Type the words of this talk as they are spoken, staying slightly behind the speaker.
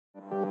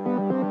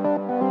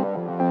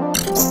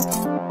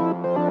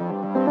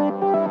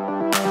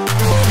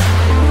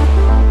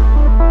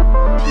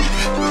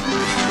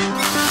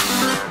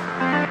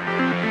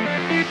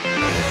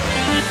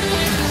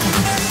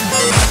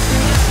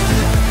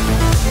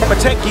from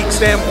a tech geek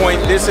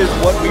standpoint, this is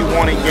what we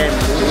want in gaming.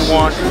 We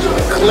want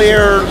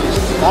clear,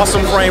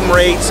 awesome frame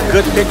rates,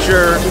 good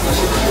picture,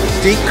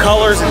 deep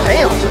colors, and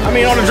damn, I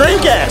mean on a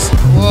Dreamcast.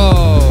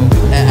 Whoa,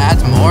 it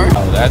adds more?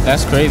 Oh,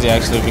 that's crazy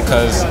actually,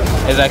 because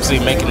it's actually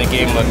making the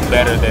game look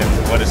better than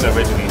what it's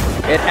originally.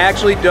 It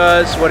actually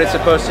does what it's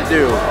supposed to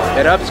do.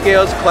 It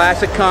upscales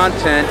classic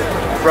content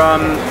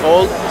from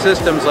old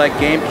systems like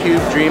GameCube,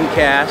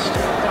 Dreamcast,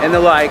 and the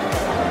like,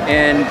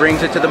 and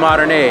brings it to the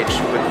modern age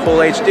with full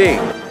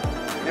HD.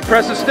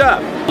 Impressive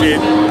stuff.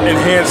 It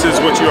enhances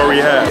what you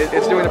already have.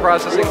 It's doing the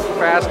processing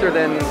faster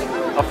than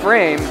a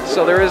frame,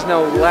 so there is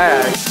no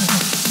lag.